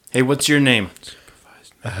Hey, what's your name?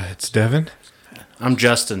 It's Devin. I'm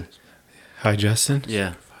Justin. Hi, Justin.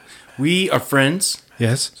 Yeah. We are friends,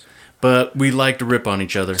 Yes. but we like to rip on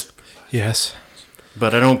each other. Yes.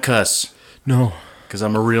 But I don't cuss, No. because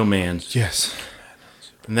I'm a real man. Yes.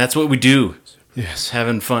 And that's what we do, Yes.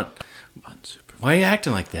 having fun. Why are you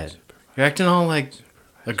acting like that? You're acting all like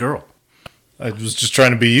a girl. I was just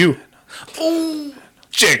trying to be you. Oh,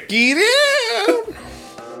 Check it out.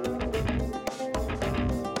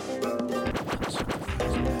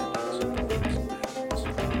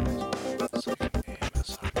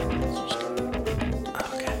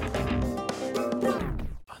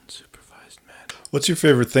 What's your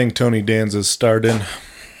favorite thing Tony Danza's starred in?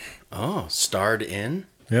 oh, starred in?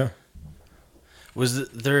 Yeah. Was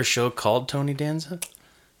there a show called Tony Danza?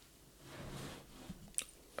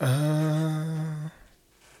 I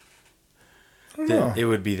don't know. It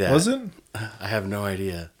would be that. Was it? I have no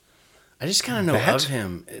idea. I just kind of know That? of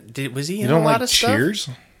him. Was he You in don't a lot like of stuff? Cheers?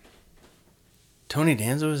 Tony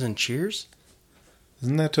Danza was in Cheers?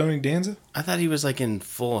 Isn't that Tony Danza? I thought he was like in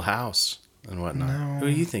Full House and whatnot. No. Who are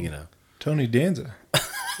you thinking of? Tony Danza.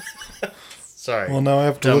 Sorry. Well, now I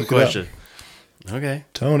have to Dumb look question. it up. Okay.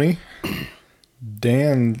 Tony.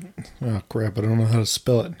 Dan. Oh, crap. I don't know how to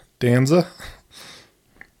spell it. Danza?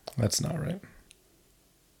 That's not right.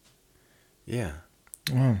 Yeah.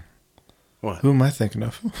 Wow. What? Who am I thinking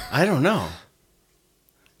of? I don't know.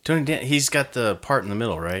 He's got the part in the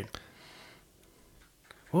middle, right?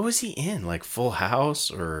 What was he in? Like Full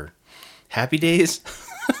House or Happy Days?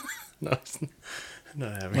 No, it's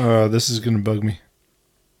not Happy. This is going to bug me.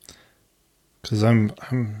 Because I'm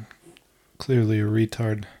clearly a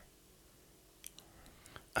retard.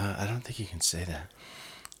 I don't think you can say that.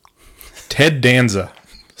 Ted Danza.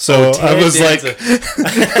 So Ted I was Danza.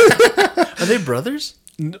 Are they brothers?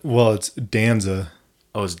 well, it's Danza.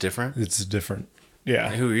 Oh, it's different? It's different. Yeah.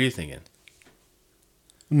 Who are you thinking?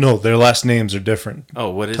 No, their last names are different. Oh,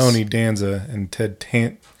 what is... Tony Danza and Ted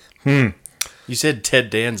You said Ted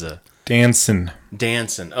Danza. Danson.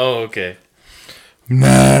 Danson. Oh, okay. Nah.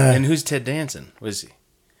 And who's Ted Danson? Was he?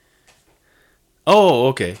 Oh,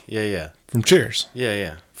 okay. Yeah. From Cheers.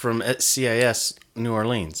 Yeah. From CIS New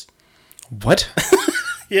Orleans. What?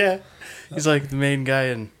 Yeah. He's like the main guy,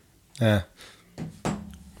 and Yeah.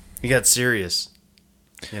 he got serious.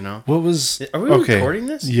 You know? What was... Are we recording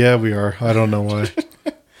this? Yeah, we are. I don't know why.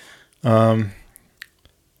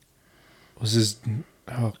 Was his...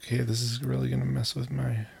 Okay, this is really going to mess with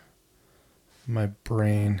my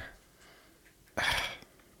brain.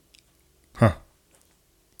 Huh.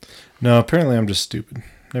 No, apparently I'm just stupid.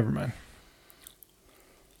 Never mind.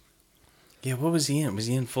 Yeah, what was he in? Was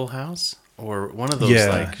he in Full House? Or one of those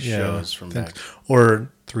shows from back? Or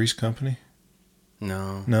Three's Company?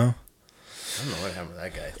 No. No? I don't know what happened to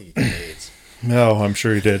that guy. I think he got AIDS. No, I'm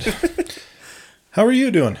sure he did. How are you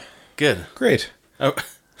doing? Good. Great. Oh,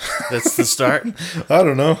 that's the start? I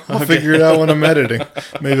don't know. I'll figure it out when I'm editing.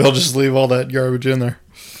 Maybe I'll just leave all that garbage in there.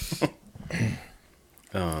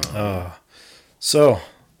 So,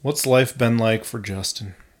 what's life been like for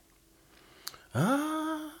Justin?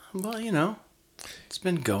 Well, you know, it's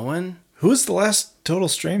been going. Who was the last total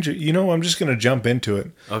stranger? You know, I'm just going to jump into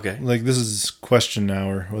it. Okay. Like, this is question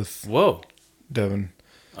hour with Whoa. Devin.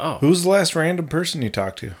 Oh. Who's the last random person you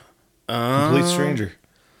talked to? Complete stranger.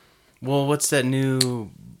 Well, what's that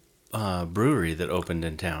new brewery that opened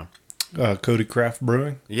in town? Cody Craft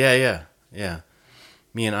Brewing. Yeah.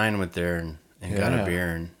 Me and Ian went there and got a beer.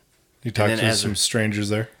 And You talked then to some strangers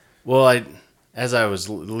there? well, as I was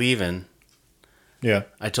leaving, Yeah.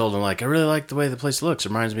 I told him, like, I really like the way the place looks. It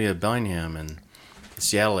reminds me of Bellingham and the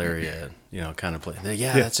Seattle area, you know, kind of place.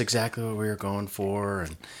 Yeah, that's exactly what we were going for.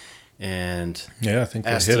 And Yeah, I think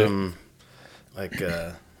they asked hit him, like,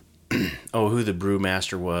 who the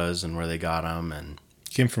brewmaster was and where they got him. And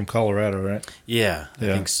Came from Colorado, right? yeah, I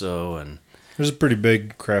Yeah. think so. And, There's a pretty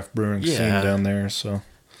big craft brewing scene Yeah. down there, so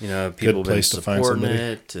you know, people have been place to find supporting somebody.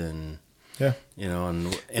 it. And, yeah. you know,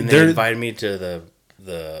 and they They're- invited me to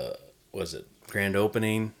the was it grand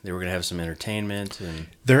opening? They were going to have some entertainment. And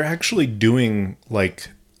They're actually doing like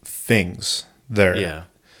things there. yeah.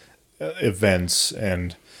 Events,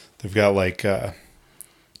 and they've got like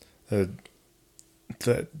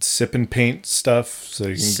the sip and paint stuff, so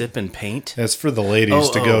you can Sip and paint? that's for the ladies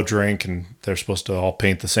to Oh. go drink, and they're supposed to all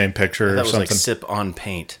paint the same picture That or was something. like sip on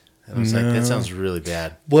paint. I was like, that sounds really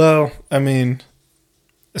bad. Well, I mean,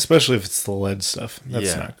 especially if it's the lead stuff, that's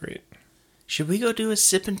Yeah. not great. Should we go do a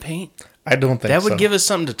sip and paint? I don't think That would so. give us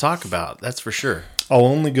something to talk about. That's for sure. I'll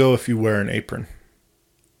only go if you wear an apron.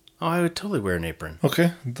 Oh, I would totally wear an apron.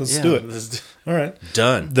 Okay, let's Yeah, do it. let's All right.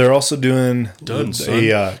 Done. They're also doing Done,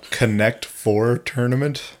 a Connect 4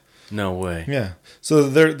 tournament. No way. Yeah. So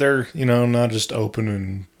they're not just open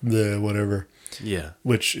and whatever, Yeah.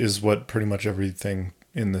 which is what pretty much everything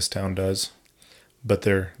in this town does. But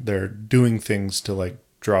they're doing things to like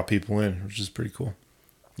draw people in, which is pretty cool.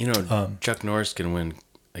 Chuck Norris can win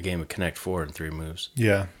a game of Connect 4 in 3 moves.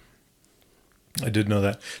 Yeah. I did know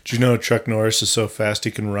that. Did you know Chuck Norris is so fast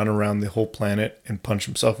he can run around the whole planet and punch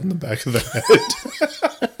himself in the back of the head?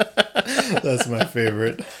 That's my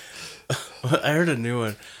favorite. I heard a new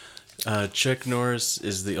one. Chuck Norris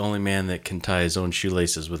is the only man that can tie his own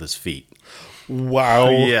shoelaces with his feet. Wow.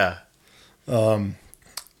 Yeah. I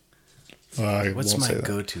What's won't my say that.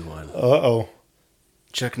 go-to one? Uh-oh.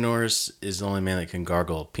 Chuck Norris is the only man that can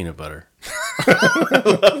gargle peanut butter.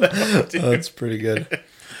 That's pretty good.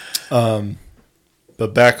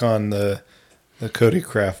 But back on the Cody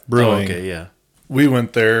Craft Brewing. Oh, okay, yeah. We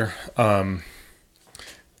went there.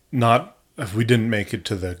 We didn't make it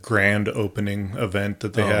to the grand opening event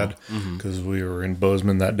that they had because we were in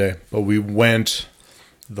Bozeman that day. But we went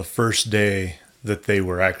the first day that they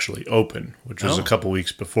were actually open, which was a couple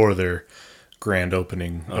weeks before their grand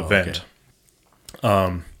opening event.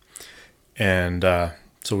 Okay.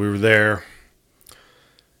 So we were there.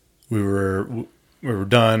 We were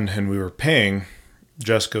done, and we were paying.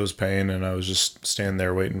 Jessica was paying, and I was just standing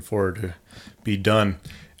there waiting for her to be done.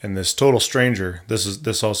 And this total stranger,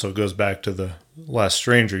 this also goes back to the last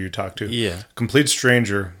stranger you talked to. Yeah. Complete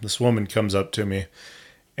stranger, this woman comes up to me,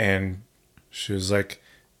 and she was like,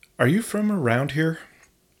 "Are you from around here?"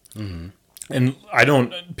 Mm-hmm. And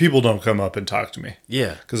people don't come up and talk to me.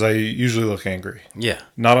 Yeah. Because I usually look angry. Yeah.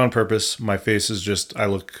 Not on purpose. My face is just, I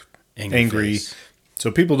look angry.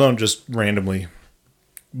 So people don't just randomly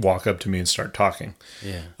walk up to me and start talking.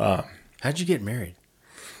 Yeah. How'd you get married?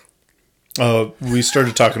 We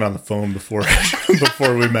started talking on the phone before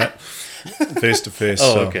we met face to face.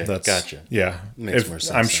 Oh, so okay. Gotcha. Yeah. Makes more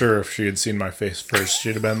sense. I'm sure if she had seen my face first,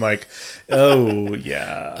 she'd have been like, "Oh,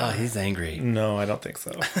 yeah. Oh, he's angry." No, I don't think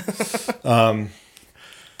so.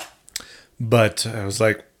 But I was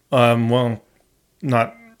like, well,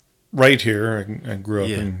 not right here. I grew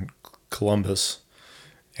up in Columbus.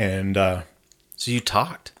 And so you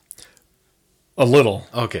talked? A little.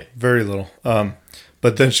 Okay. Very little.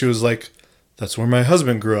 But then she was like, "That's where my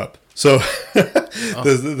husband grew up." So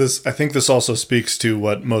this I think this also speaks to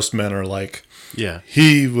what most men are like. Yeah.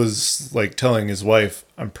 He was like telling his wife,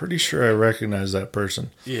 "I'm pretty sure I recognize that person."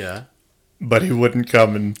 Yeah. But he wouldn't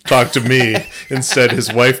come and talk to me. Instead,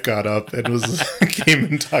 his wife got up and came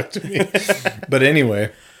and talked to me. But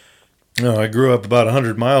anyway, I grew up about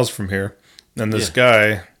 100 miles from here. And this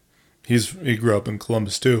guy, he grew up in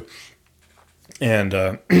Columbus too. And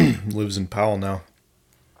lives in Powell now.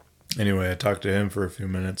 Anyway, I talked to him for a few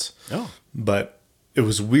minutes. Oh. But it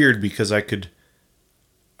was weird because I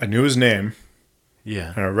knew his name.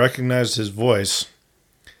 Yeah. And I recognized his voice.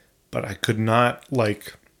 But I could not,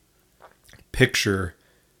 picture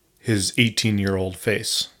his 18-year-old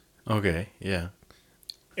face. Okay, yeah.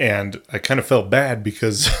 And I kind of felt bad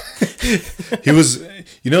because he was,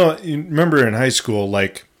 you remember in high school,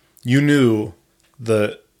 you knew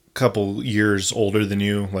the couple years older than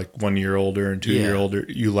you, 1 year older and 2 year older,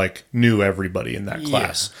 you knew everybody in that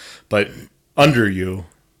class. Yeah. But under you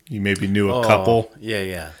maybe knew a couple. Yeah,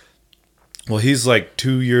 yeah. Well, he's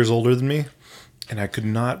 2 years older than me, and I could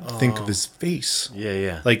not think of his face. Yeah,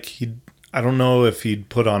 yeah. I don't know if he'd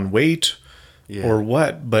put on weight or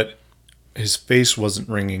what, but his face wasn't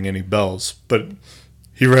ringing any bells. But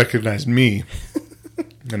he recognized me,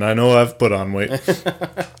 and I know I've put on weight.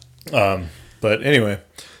 But anyway,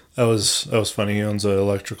 that was funny. He owns an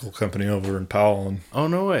electrical company over in Powell. And, oh,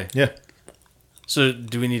 no way. Yeah. So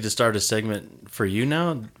do we need to start a segment for you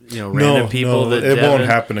now? Random people that it won't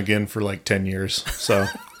happen again for 10 years. So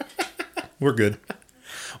we're good.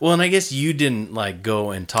 Well, and I guess you didn't go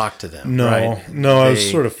and talk to them. No, right? I was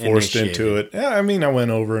sort of forced into it. Yeah, I mean, I went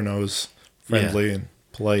over and I was friendly and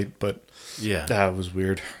polite, but that was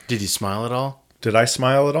weird. Did you smile at all? Did I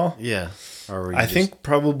smile at all? Yeah. Or were you I think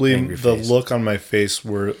probably the face? look on my face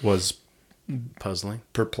was puzzling,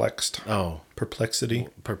 perplexed. Oh, perplexity,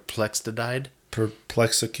 perplexed-eyed,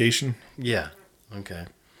 perplexication. Yeah. Okay.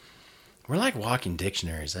 We're like walking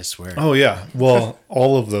dictionaries, I swear. Oh yeah. Well,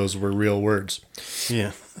 all of those were real words.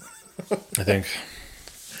 Yeah. I think.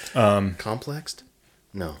 Complexed?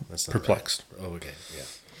 No, that's not perplexed. Right. Oh, okay. Yeah.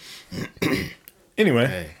 Anyway.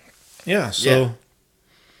 Okay. Yeah. So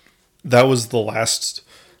that was the last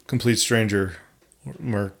complete stranger,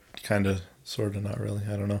 or kind of, sort of, not really.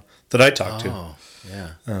 I don't know, that I talked to. Oh,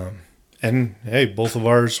 yeah. And hey, both of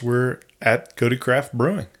ours were at Cody Craft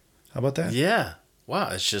Brewing. How about that? Yeah. Wow,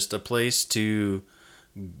 it's just a place to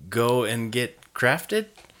go and get crafted?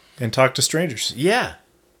 and talk to strangers. Yeah.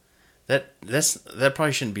 That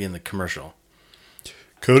probably shouldn't be in the commercial.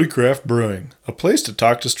 Cody Craft Brewing, a place to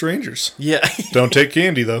talk to strangers. Yeah. Don't take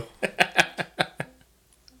candy, though.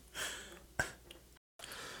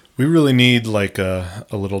 We really need like a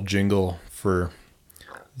little jingle for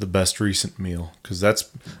the best recent meal, because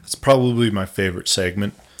that's probably my favorite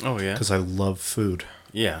segment. Oh, yeah. Because I love food.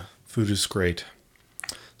 Yeah. Food is great.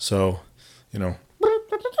 So,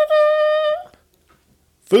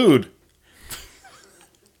 food.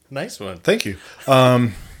 Nice one. Thank you.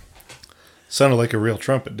 Sounded like a real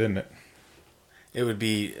trumpet, didn't it? It would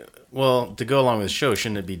be, well, to go along with the show,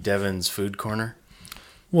 shouldn't it be Devin's Food Corner?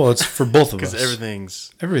 Well, it's for both of us. Because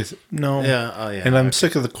everything's... Everything. No. Yeah, oh yeah. And I'm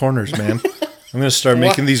sick of the corners, man. I'm going to start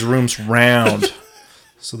making these rooms round.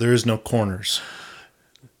 So there is no corners.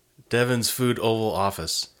 Devin's Food Oval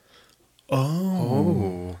Office.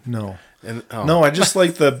 Oh. No. And, No, I just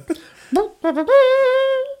like the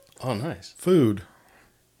Oh, nice. food.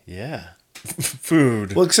 Yeah.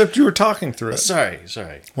 Food. Well, except you were talking through it. Sorry.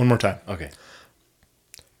 One more time. Okay.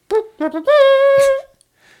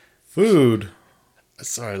 Food.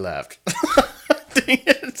 Sorry, I laughed. Dang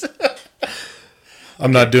it.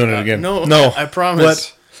 I'm not doing it again. No, No. I promise.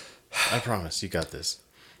 What? I promise. You got this.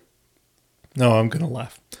 No, I'm going to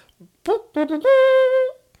laugh.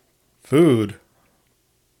 Food.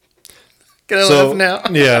 Can I laugh now?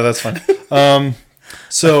 Yeah, that's fine.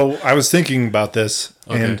 So I was thinking about this,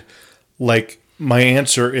 and like my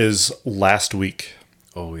answer is last week.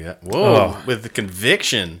 Oh, yeah. Whoa. With the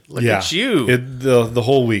conviction. Look at you. The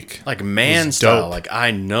whole week. Like man was style. dope. Like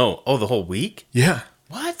I know. Oh, the whole week? Yeah.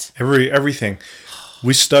 What? Everything.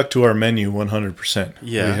 We stuck to our menu 100%.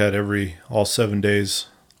 Yeah. We had all 7 days.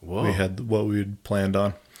 Whoa. We had what we had planned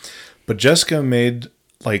on. But Jessica made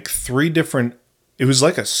like 3 different, it was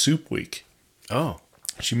like a soup week. Oh.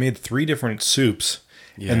 She made 3 different soups,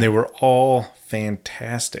 Yeah. and they were all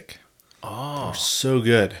fantastic. Oh. So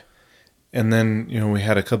good. And then, we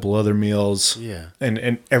had a couple other meals. Yeah.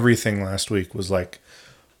 And everything last week was like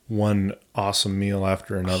one awesome meal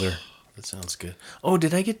after another. That sounds good. Oh,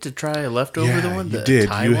 did I get to try a leftover the one? You The did.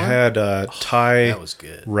 Thai You one? had Thai that was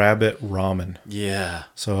good. rabbit ramen. Yeah.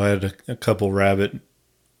 So I had a couple rabbits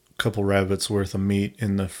worth of meat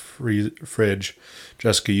in the fridge.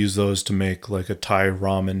 Jessica used those to make like a Thai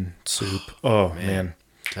ramen soup. Oh man.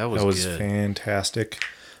 That was good. Fantastic.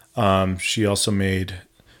 She also made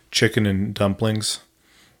chicken and dumplings,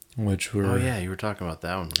 which were Oh yeah, you were talking about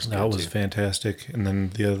that one. that was fantastic. And then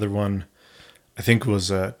the other one, I think,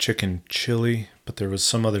 was chicken chili, but there was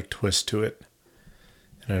some other twist to it,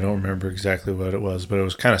 and I don't remember exactly what it was, but it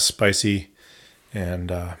was kind of spicy.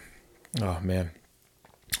 And oh man,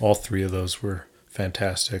 all 3 of those were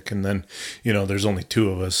fantastic. And then there's only 2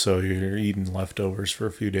 of us, so you're eating leftovers for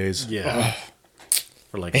a few days. Yeah.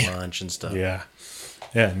 For like lunch and stuff. Yeah.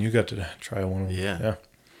 And you got to try one of them. Yeah.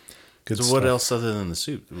 Good So stuff. what else other than the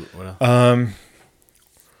soup? What else?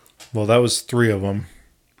 Well, that was 3 of them.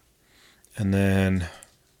 And then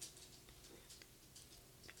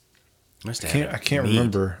Must I have can't meat.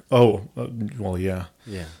 remember. Oh, well, yeah.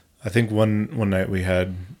 Yeah. I think one night we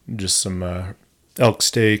had just some elk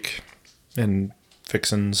steak and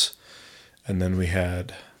fixins, and then we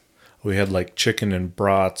had like chicken and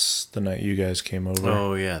brats the night you guys came over.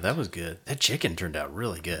 Oh yeah, that was good. That chicken turned out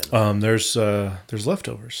really good. There's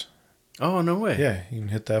leftovers. Oh no way. Yeah, you can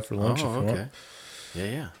hit that for lunch if you want.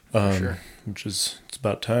 Yeah. For sure. Which is it's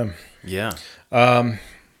about time. Yeah. And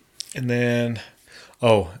then,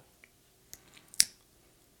 I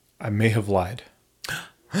may have lied.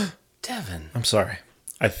 Devin. I'm sorry.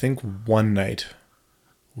 I think one night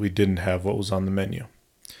we didn't have what was on the menu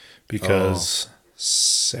because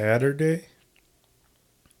Friday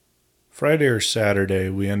or Saturday,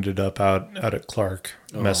 we ended up out at Clark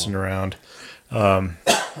messing around.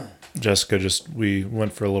 Jessica we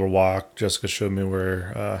went for a little walk. Jessica showed me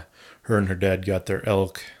where her and her dad got their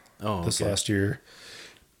elk this last year.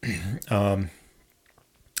 And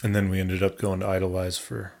then we ended up going to Edelweiss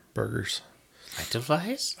for burgers.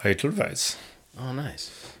 Edelweiss. Oh,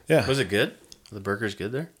 nice. Yeah. Was it good? Were the burgers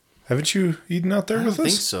good there? Haven't you eaten out there I with don't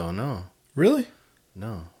us? think so. No. Really?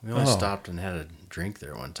 No. We only stopped and had a drink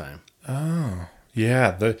there one time. Oh,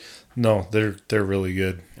 yeah. They're really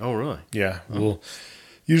good. Oh, really? Yeah. We'll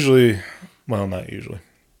usually, well, not usually.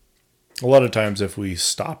 A lot of times if we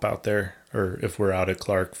stop out there or if we're out at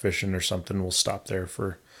Clark fishing or something, we'll stop there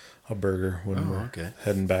for a burger when we're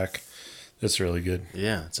heading back. It's really good.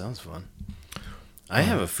 Yeah, it sounds fun. I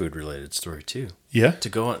have a food-related story, too. Yeah? To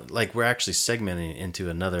go on, like, we're actually segmenting into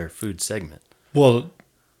another food segment. Well,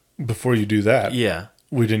 before you do that, Yeah.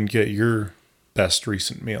 we didn't get your best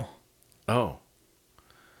recent meal. Oh.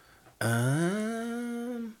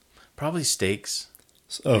 Probably steaks.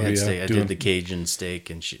 Oh I had yeah, steak. I did the Cajun steak,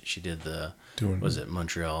 and she did the was it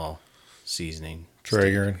Montreal seasoning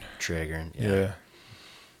Traeger. Traeger. Yeah.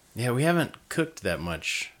 Yeah, we haven't cooked that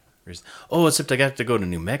much. Oh, except I got to go to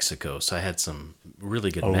New Mexico, so I had some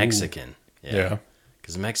really good Mexican. Yeah.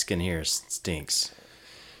 Because Mexican here stinks.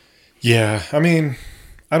 Yeah, I mean,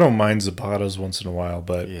 I don't mind Zapatas once in a while,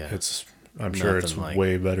 but I'm sure it's like,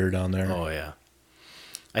 way better down there. Oh yeah.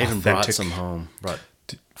 I even brought some home. Brought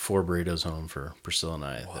 4 burritos home for Priscilla and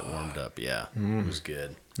I that warmed up. Yeah, it was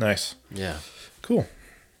good. Nice. Yeah. Cool.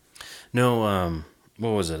 No, what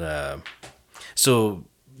was it? So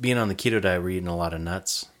being on the keto diet, we're eating a lot of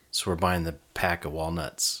nuts. So we're buying the pack of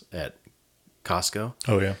walnuts at Costco.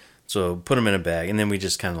 Oh yeah. So put them in a bag, and then we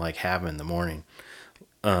just kind of like have them in the morning.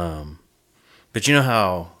 But you know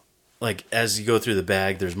how, like, as you go through the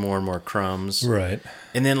bag, there's more and more crumbs. Right.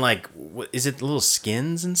 And then, like, is it little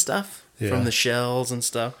skins and stuff from the shells and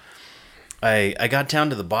stuff? I got down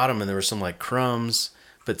to the bottom, and there were some, like, crumbs,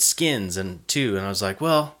 but skins too. And I was like,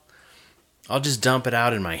 well, I'll just dump it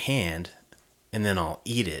out in my hand, and then I'll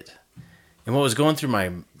eat it. And what was going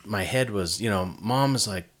through my head was, Mom was,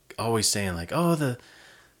 like, always saying, like, oh,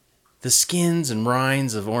 the skins and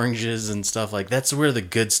rinds of oranges and stuff, like that's where the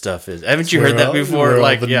good stuff is. Haven't you heard that before?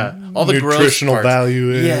 Like, all the nutritional gross value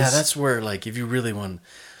is. Yeah, that's where, like, if you really want.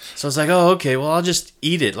 So I was like, oh, okay, well, I'll just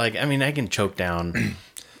eat it. Like, I mean, I can choke down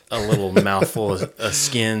a little mouthful of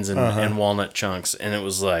skins and walnut chunks, and it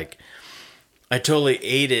was like, I totally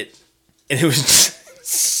ate it, and it was just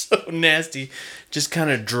so nasty, just kind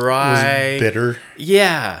of dry, it was bitter.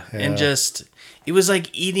 Yeah, and just it was like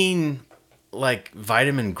eating. Like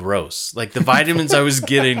vitamin gross. Like the vitamins I was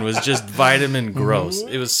getting was just vitamin gross.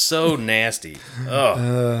 It was so nasty.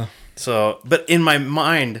 Oh. So, but in my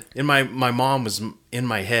mind, my mom was in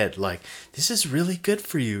my head like, this is really good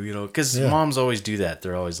for you, because moms always do that.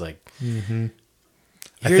 They're always like,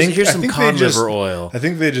 here's some cod liver oil. I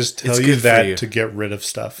think they just tell you that to get rid of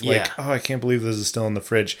stuff. Like, oh, I can't believe this is still in the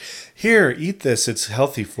fridge. Here, eat this. It's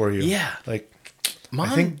healthy for you. Yeah. Like,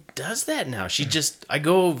 Mom does that now. I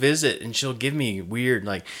go visit and she'll give me weird,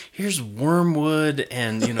 like, here's wormwood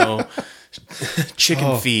and,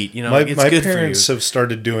 chicken feet. My it's good parents for you. have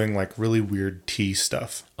started doing like really weird tea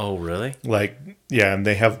stuff. Oh, really? Like, yeah, and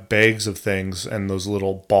they have bags of things and those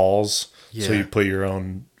little balls. Yeah. So you put your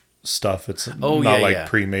own stuff. It's not like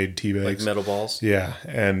pre-made tea bags. Like metal balls? Yeah,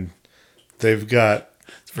 and they've got...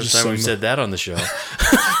 First time we've said that on the show.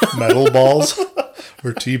 Metal balls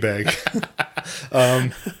or tea bag.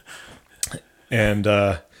 And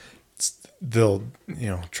they'll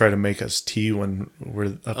try to make us tea when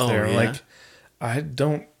we're up there. Yeah?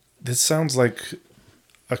 Like, this sounds like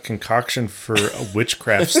a concoction for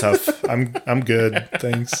witchcraft stuff. I'm good,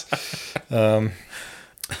 thanks. And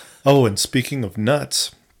speaking of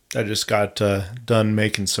nuts, I just got done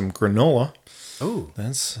making some granola. Oh,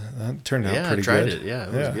 that turned out pretty good. I tried it. Yeah,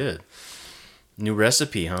 it was good. New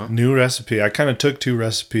recipe, huh? New recipe. I kind of took 2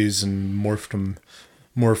 recipes and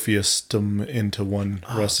Morpheused them into one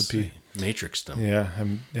recipe. Matrixed them. Yeah.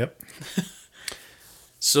 Yep.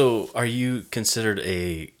 So, are you considered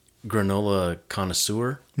a granola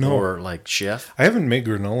connoisseur? No. Or like chef? I haven't made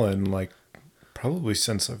granola in like probably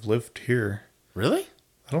since I've lived here. Really?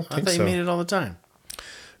 I don't think I thought so. you made it all the time.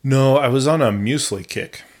 No, I was on a muesli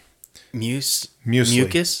kick. Mucus? Muesli.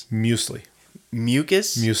 Mucus? Muesli.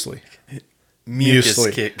 Mucus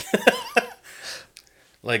Muesli. kick.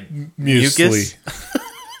 Like Muesli. mucus?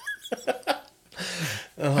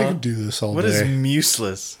 I could do this all What day. is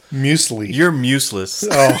museless? Muesli? You're museless.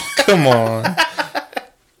 Oh, come on.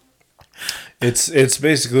 It's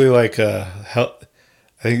basically like I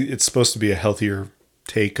think it's supposed to be a healthier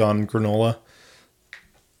take on granola.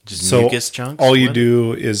 Just mucus chunks? All you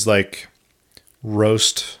do is like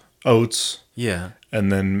roast oats. Yeah.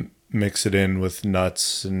 And then mix it in with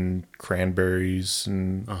nuts and cranberries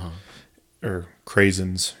and or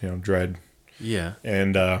craisins, dried. Yeah.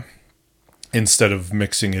 And instead of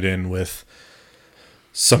mixing it in with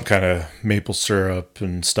some kind of maple syrup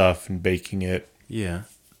and stuff and baking it. Yeah.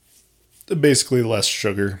 Basically less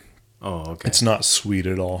sugar. Oh, okay. It's not sweet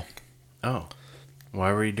at all. Oh.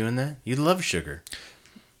 Why were you doing that? You love sugar.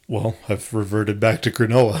 Well, I've reverted back to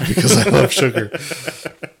granola because I love sugar.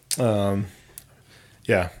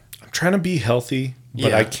 Yeah. I'm trying to be healthy,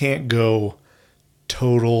 but I can't go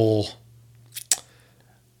total...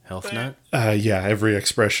 Health nut? Yeah, every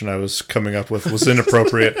expression I was coming up with was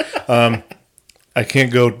inappropriate. I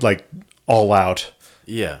can't go like all out.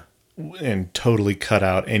 Yeah. And totally cut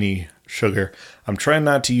out any sugar. I'm trying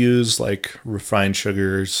not to use like refined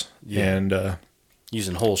sugars and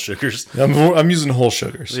Using whole sugars. I'm using whole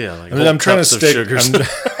sugars. Yeah, like I'm trying to cups of stick. sugars.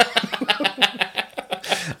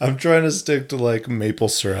 I'm trying to stick to like maple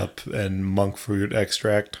syrup and monk fruit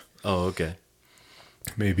extract. Oh, okay.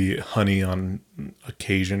 Maybe honey on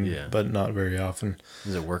occasion, Yeah. but not very often.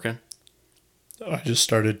 Is it working? I just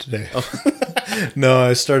started today. Oh. No,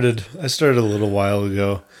 I started a little while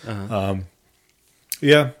ago. Uh-huh.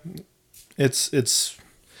 Yeah, it's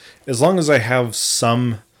as long as I have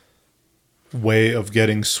some way of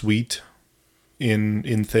getting sweet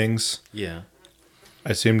in things, Yeah.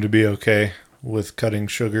 I seem to be okay with cutting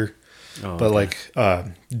sugar. Oh, But okay.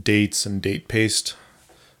 like dates and date paste,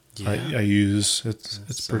 Yeah. I use.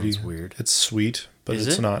 It's pretty sounds weird. It's sweet, but Is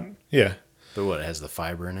it's it? not. Yeah. But what, it has the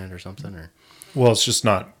fiber in it or something? Or Well, it's just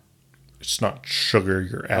not. It's not sugar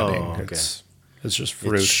you're adding. Oh, okay. It's just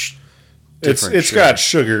fruit. It's It's different got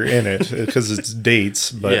sugar in it because it's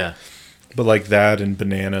dates, but yeah. but like that and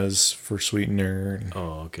bananas for sweetener.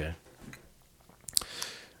 Oh, okay.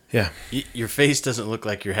 Yeah. Your face doesn't look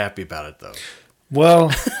like you're happy about it, though.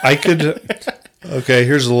 Well, I could. Okay,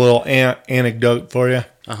 here's a little anecdote for you.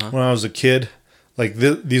 Uh-huh. When I was a kid, like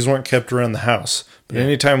these weren't kept around the house, but Yeah.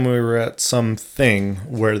 anytime we were at something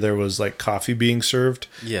where there was like coffee being served,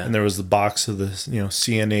 Yeah. and there was the box of the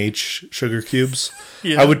CNH sugar cubes,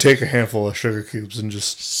 Yeah. I would take a handful of sugar cubes and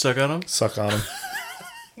just Suck on them? suck on them.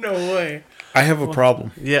 No way. I have a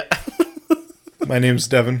problem. Yeah. My name's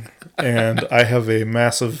Devin, and I have a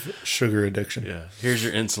massive sugar addiction. Yeah. Here's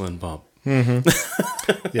your insulin pump.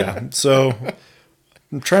 Yeah, so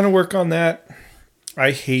I'm trying to work on that.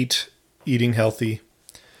 I hate eating healthy.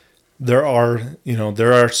 There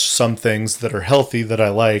are some things that are healthy that I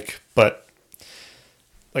like, but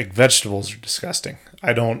like vegetables are disgusting.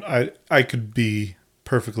 I could be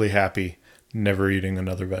perfectly happy never eating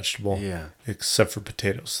another vegetable. Yeah. Except for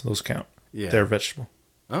potatoes. Those count. Yeah. They're vegetable.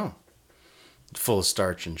 Oh. Full of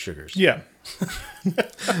starch and sugars. Yeah.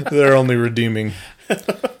 They're only redeeming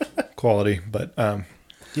quality, but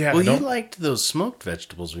yeah. Well, I you don't- liked those smoked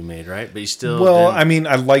vegetables we made, right? But you still. Well, didn't- I mean,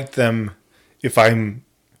 I like them if I'm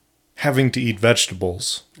having to eat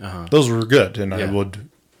vegetables. Uh-huh. Those were good, and I Yeah. would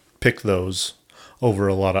pick those over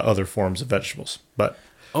a lot of other forms of vegetables. But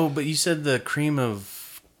Oh, but you said the cream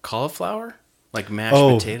of cauliflower? Like mashed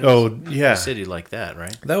potatoes? oh, yeah, You said you like that,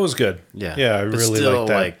 right? that was good. Yeah. yeah, I But really still, like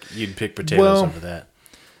that. like, you'd pick potatoes Well, over that.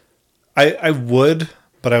 I would,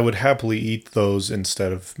 but I would happily eat those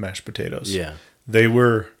instead of mashed potatoes. Yeah. They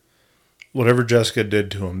were whatever Jessica did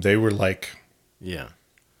to them. They were like, Yeah.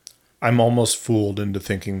 I'm almost fooled into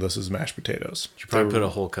thinking this is mashed potatoes. You probably put a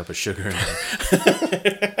whole cup of sugar in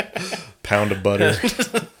there. Pound of butter.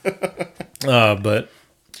 But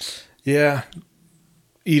yeah,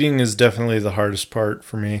 eating is definitely the hardest part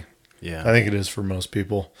for me. Yeah. I think it is for most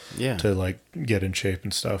people Yeah. to like get in shape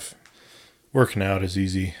and stuff. Working out is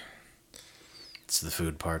easy. It's the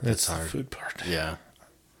food part that's It's the hard. food part. Yeah.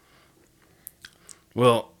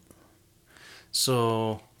 Well,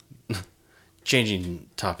 so changing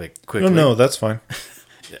topic No, quickly. no, that's fine.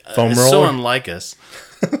 Foam It's roller. so unlike us.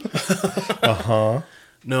 Uh-huh.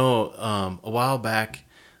 No, a while back,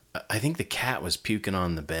 I think the cat was puking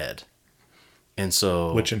on the bed, and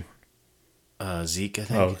so Which in? Zeke, I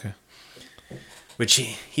think. Oh, okay. Which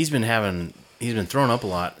he's been throwing up a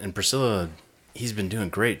lot, and Priscilla, he's been doing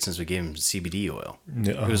great since we gave him CBD oil.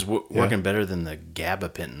 Yeah, It was yeah. working better than the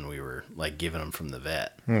gabapentin we were like giving him from the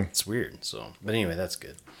vet. Hmm. It's weird. So, but anyway, that's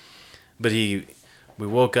good. But we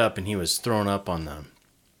woke up and he was throwing up on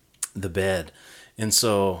the bed, and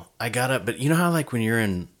so I got up. But you know how like when you're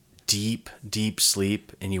in deep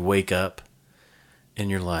sleep and you wake up,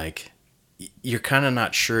 and you're like, you're kind of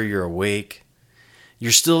not sure you're awake.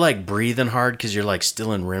 You're still like breathing hard because you're like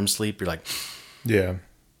still in REM sleep. You're like Yeah.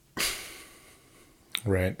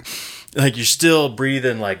 Right. you're still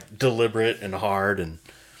breathing like deliberate and hard, and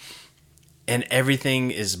everything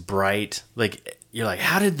is bright. Like you're like,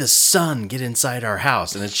 how did the sun get inside our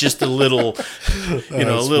house? And it's just a little, It's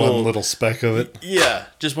little one little speck of it. yeah,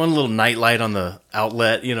 just one little night light on the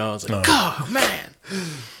outlet. It's like, oh man,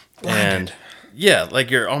 and yeah, like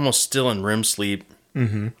you're almost still in REM sleep.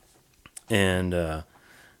 Mm-hmm. And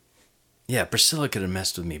yeah, Priscilla could have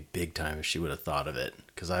messed with me big time if she would have thought of it,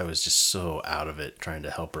 because I was just so out of it trying to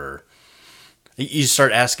help her. You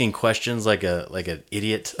start asking questions like an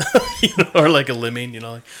idiot, or like a lemming,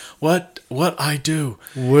 like what I do.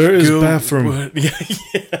 Where is Go- bathroom? what-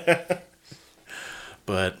 yeah.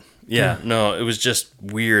 But yeah, no, it was just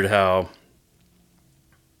weird how.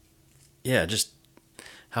 Yeah, just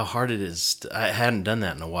how hard it is. I hadn't done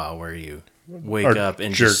that in a while, where you wake Or up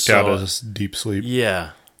and jerked just out so- of this deep sleep.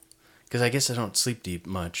 yeah, because I guess I don't sleep deep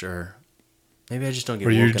much, or Maybe I just don't get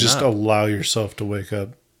Or woken you just up. allow yourself to wake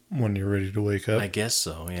up when you're ready to wake up. I guess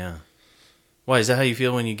so, yeah. Why, is that how you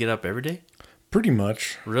feel when you get up every day? Pretty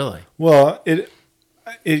much. Really? Well,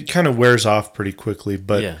 it kind of wears off pretty quickly,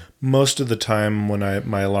 but Yeah. most of the time when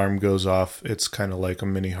my alarm goes off, it's kind of like a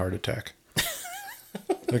mini heart attack.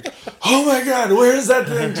 Like, oh my God, where is that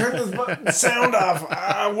thing? Turn this sound off.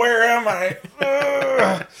 Where am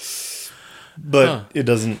I? But it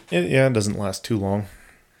doesn't last too long.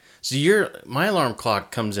 So my alarm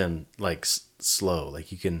clock comes in like slow,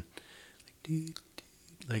 like you can,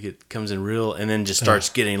 like it comes in real, and then just starts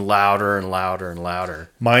getting louder and louder and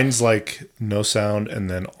louder. Mine's like no sound, and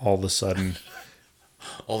then all of a sudden,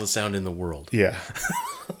 All the sound in the world. yeah,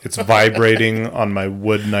 it's vibrating on my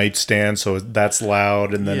wood nightstand, so that's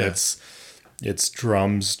loud, and then Yeah. it's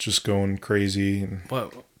drums just going crazy. And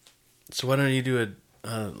What? So why don't you do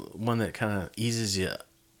a one that kind of eases you?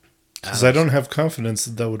 because I don't have confidence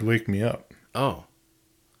that would wake me up. Oh.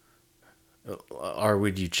 Or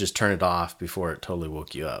would you just turn it off before it totally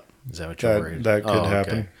woke you up? Is that what you're worried? That could Oh, okay.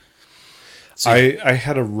 happen. So I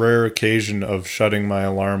had a rare occasion of shutting my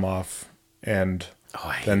alarm off and Oh,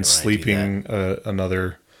 I hate it when I then do sleeping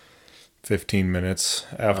another 15 minutes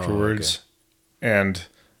afterwards. And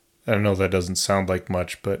I know that doesn't sound like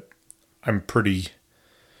much, but I'm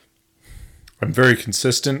very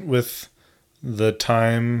consistent with the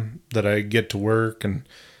time that I get to work and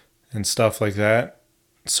stuff like that.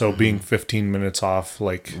 So being 15 minutes off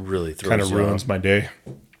like really throws kind of you ruins off. my day.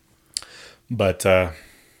 But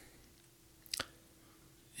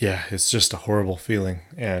yeah, it's just a horrible feeling.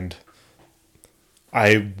 And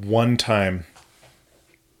one time,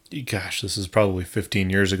 gosh, this is probably 15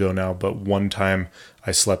 years ago now, but one time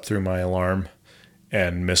I slept through my alarm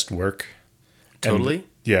and missed work. And- Totally?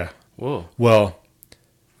 yeah. Whoa. Well,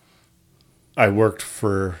 I worked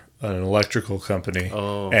for an electrical company,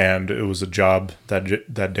 and it was a job that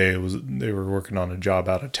day. They were working on a job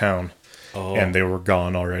out of town, and they were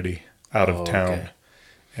gone already out of town. okay.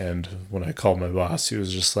 And when I called my boss, he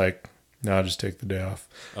was just like, "No, just take the day off."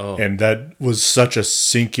 Oh. And that was such a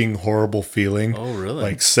sinking, horrible feeling. Oh, really?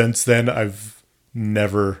 Like since then, I've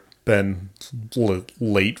never been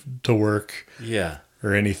late to work Yeah.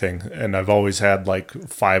 or anything, and I've always had like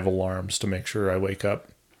 5 alarms to make sure I wake up.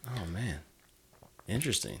 Oh, man.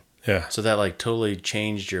 Interesting. Yeah. So that like totally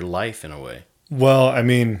changed your life in a way. Well, I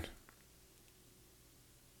mean,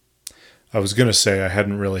 I was going to say I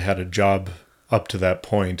hadn't really had a job up to that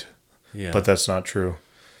point, Yeah. but that's not true.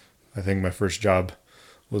 I think my first job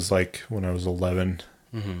was like when I was 11,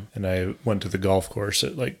 and I went to the golf course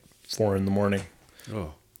at like 4 a.m.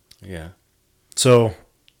 Oh, yeah. So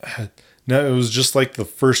no, it was just like the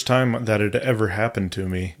first time that it ever happened to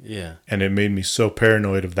me. Yeah. And it made me so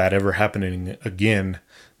paranoid of that ever happening again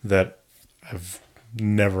that I've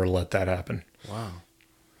never let that happen. Wow.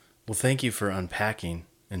 Well, thank you for unpacking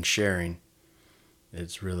and sharing.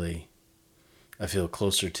 It's really, I feel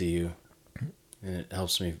closer to you, and it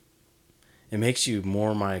helps me. It makes you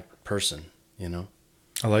more my person, you know?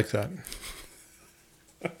 I like that.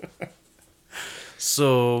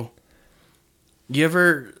 So, you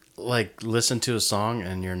ever like listen to a song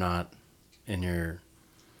and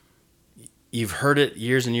you've heard it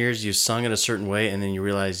years and years, you've sung it a certain way, and then you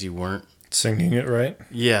realize you weren't? Singing it right?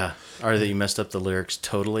 Yeah. Or that you messed up the lyrics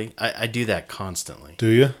totally. I do that constantly. Do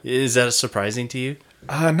you? Is that surprising to you?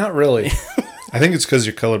 Not really. I think it's because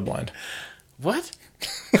you're colorblind. What?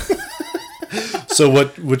 So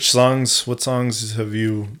what songs have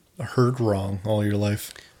you heard wrong all your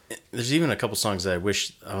life? There's even a couple songs that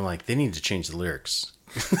I'm like, they need to change the lyrics.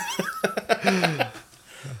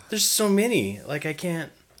 There's so many. Like, I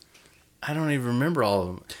don't even remember all of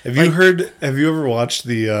them. Have you ever watched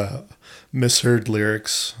the Misheard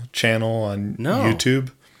Lyrics channel on No.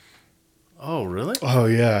 YouTube? Oh, really? Oh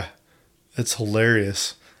yeah. It's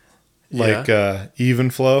hilarious. Yeah. Like Even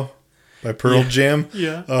Flow by Pearl Jam.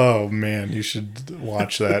 Yeah. Oh man, you should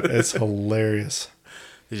watch that. It's hilarious.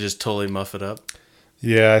 They just totally muff it up.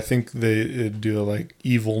 Yeah, I think they do like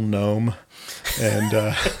Evil Gnome,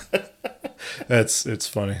 and it's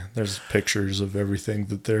funny. There's pictures of everything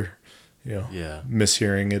that they're, Yeah.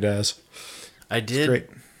 mishearing it as. I It's did great.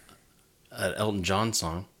 an Elton John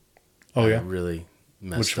song. Oh I yeah, really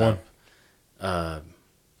messed which up. one?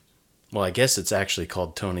 Well, I guess it's actually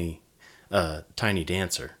called Tiny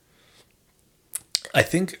Dancer. I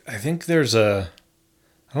think there's a.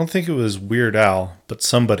 I don't think it was Weird Al, but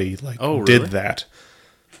somebody Oh, did really? that.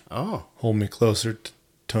 Oh, Hold Me Closer,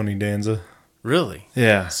 Tony Danza. really?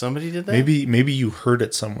 Yeah, Somebody did that? maybe you heard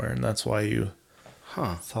it somewhere, and that's why you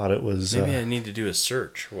Huh. thought it was. Maybe I need to do a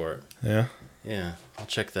search for it. Yeah, Yeah, I'll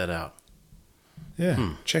check that out.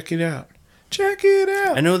 yeah. Check it out. Check it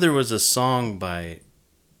out. I know there was a song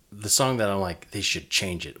the song that I'm like, they should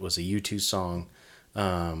change it, was a U2 song.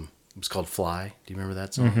 It was called Fly. Do you remember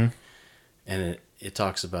that song? Mm-hmm. And it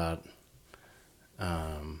talks about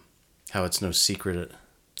how it's no secret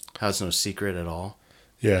at all.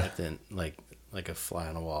 Yeah. Then like a fly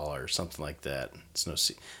on a wall or something like that. It's no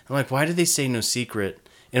secret. I'm like, why did they say no secret?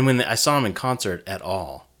 And when I saw him in concert at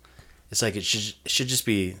all, it's like it should just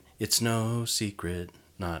be, it's no secret,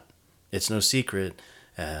 not it's no secret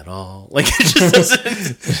at all. Like it just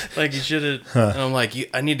doesn't. Like you should have. And I'm like,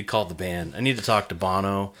 I need to call the band. I need to talk to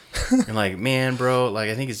Bono. And like, man, bro, like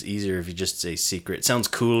I think it's easier if you just say secret. It sounds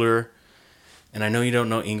cooler. And I know you don't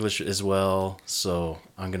know English as well, so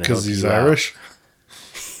I'm gonna. Because he's Irish.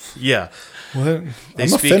 Yeah. What? They I'm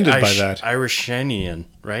speak offended by that. Irishanian,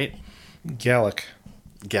 right? Gallic.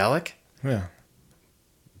 Gallic? Yeah.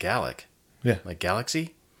 Gallic. Yeah. Like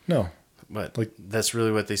galaxy? No. What? Like- that's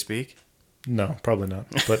really what they speak? No, probably not.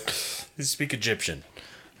 But They speak Egyptian.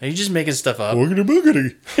 Are you just making stuff up? boogity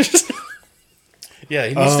boogity. Yeah,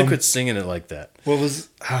 he needs to quit singing it like that. What was?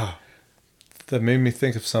 Oh, that made me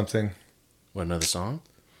think of something. What, another song?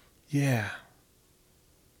 Yeah.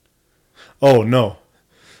 Oh no,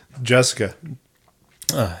 Jessica.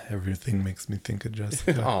 Everything makes me think of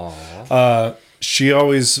Jessica. Aww. She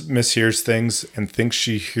always mishears things and thinks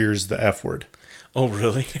she hears the F word. Oh,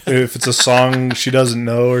 really? If it's a song she doesn't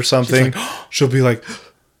know or something, she'll be like,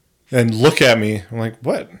 and look at me. I'm like,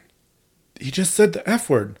 what? He just said the F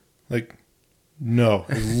word. Like, no,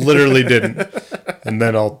 he literally didn't. And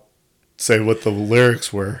then I'll say what the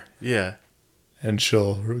lyrics were, Yeah. and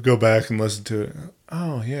she'll go back and listen to it.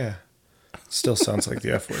 Oh, yeah. Still sounds like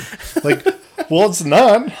the F word. Like, well, it's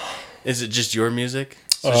not. Is it just your music?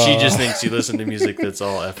 So she just thinks you listen to music that's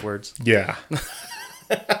all F words? Yeah.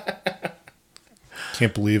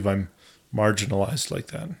 Can't believe I'm marginalized like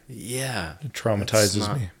that. Yeah. It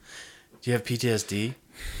traumatizes me. Do you have PTSD?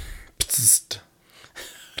 Ptst.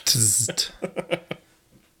 Ptst.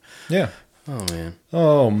 Yeah. Oh, man.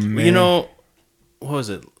 Oh, man. You know, what was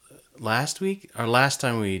it? Last week? Or last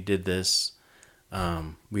time we did this,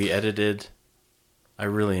 we edited. I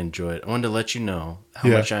really enjoyed. I wanted to let you know how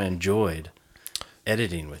much I enjoyed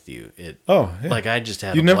editing with you. Oh, yeah. Like I just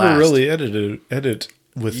had You a never blast. really edit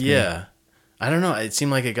with me. Yeah. I don't know. It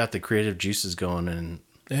seemed like it got the creative juices going, and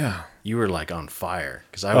Yeah. you were like on fire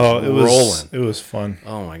because I was rolling. It was fun.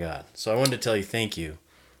 Oh my god! So I wanted to tell you thank you,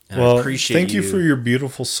 and Well, I appreciate thank you for your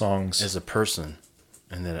beautiful songs. as a person,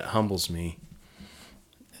 and that it humbles me,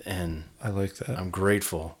 and I like that. I'm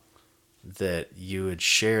grateful that you would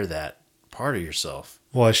share that part of yourself.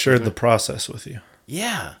 Well, I shared the process with you.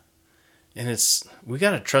 Yeah, and we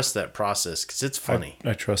got to trust that process because it's funny.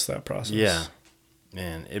 I trust that process. Yeah,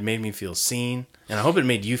 and it made me feel seen, and I hope it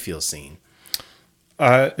made you feel seen.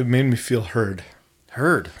 It made me feel heard.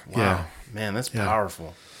 Heard. Wow. Yeah. Man, that's Yeah.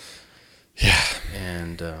 powerful. Yeah.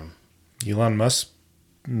 And Elon Musk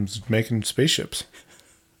is making spaceships.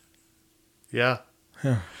 yeah.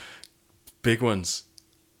 Yeah. Big ones.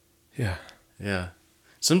 Yeah. Yeah.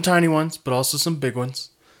 Some tiny ones, but also some big ones.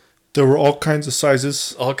 There were all kinds of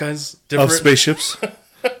sizes All kinds different of spaceships.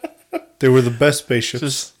 They were the best spaceships.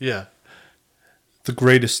 Just, yeah. The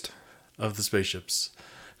greatest. Of the spaceships.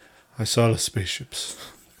 I saw the spaceships.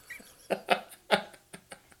 Well,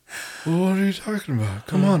 what are you talking about?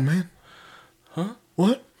 Come on, man. Huh?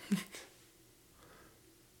 What?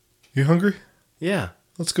 You hungry? Yeah.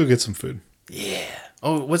 Let's go get some food. Yeah.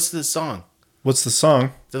 Oh, what's the song? What's the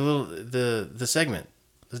song? The segment.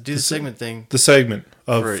 Let's do the segment thing The segment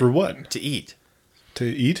of for what? to eat. To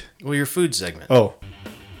eat? Well, your food segment. Oh.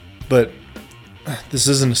 But this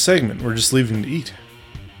isn't a segment. We're just leaving to eat.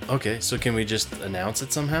 Okay, so can we just announce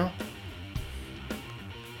it somehow?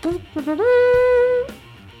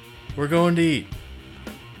 We're going to eat.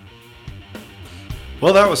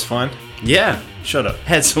 Well, that was fun. Yeah. Shut up.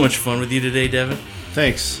 Had so much fun with you today, Devin.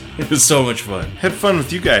 Thanks. It was so much fun. Had fun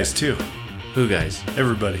with you guys, too. Who guys?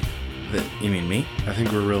 Everybody. You mean me? I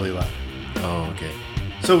think we're really loud. Oh, okay.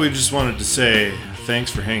 So we just wanted to say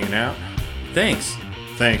thanks for hanging out. Thanks.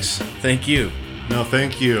 Thanks. Thank you. No,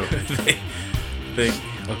 thank you.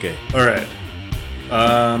 Okay. All right.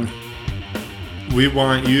 We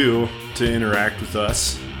want you to interact with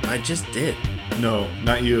us. I just did. No,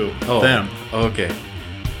 not you. Oh. Them. Okay.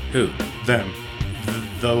 Who? Them.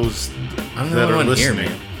 Those I'm the that only are one listening. here,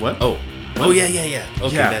 man. What? Oh. Oh, yeah. Okay,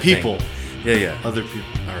 yeah, that people. thing. Yeah. Other people.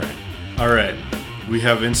 All right. All right. We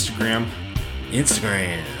have Instagram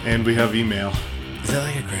Instagram. and we have email. Is that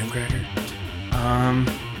like a graham cracker?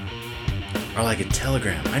 Or like a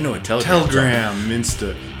telegram. I know a telegram. Telegram,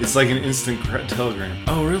 Insta. It's like an instant telegram.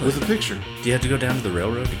 Oh, really? With a picture. Do you have to go down to the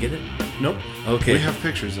railroad to get it? Nope. Okay. We have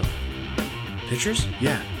pictures of. Pictures?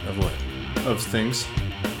 Yeah. Of what? Of things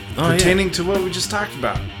Oh, pertaining to what we just talked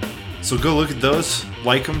about. So go look at those,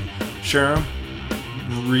 like them, share them,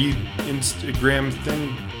 Instagram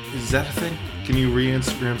thing. Is that a thing? Can you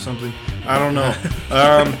re-Instagram something? I don't know.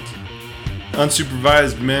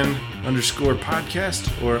 Unsupervised men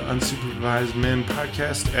 _podcast or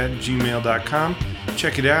unsupervisedmenpodcast@gmail.com.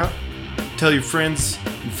 Check it out. Tell your friends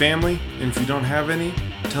and family, and if you don't have any,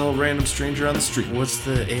 tell a random stranger on the street. What's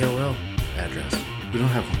the AOL address? We don't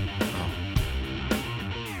have one.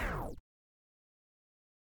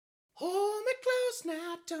 Hold me close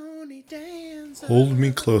now, Tony Dancer. Hold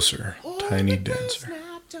me closer, tiny dancer.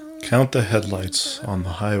 Count the headlights on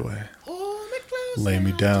the highway. Lay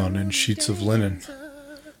me down in sheets of linen.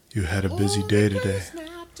 You had a busy day today.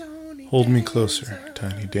 Hold me closer,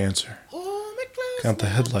 tiny dancer. Count the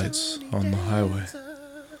headlights on the highway.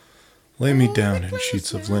 Lay me down in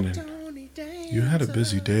sheets of linen. You had a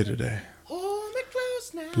busy day today.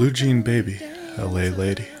 Blue Jean Baby, LA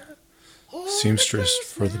lady. Seamstress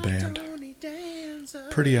for the band.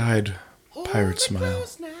 Pretty-eyed pirate smile.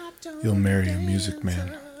 You'll marry a music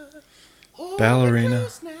man. Ballerina,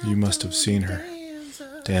 you must have seen her.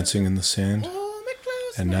 Dancing in the sand.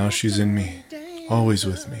 And now she's in me. Always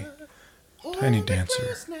with me. Tiny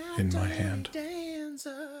dancer in my hand.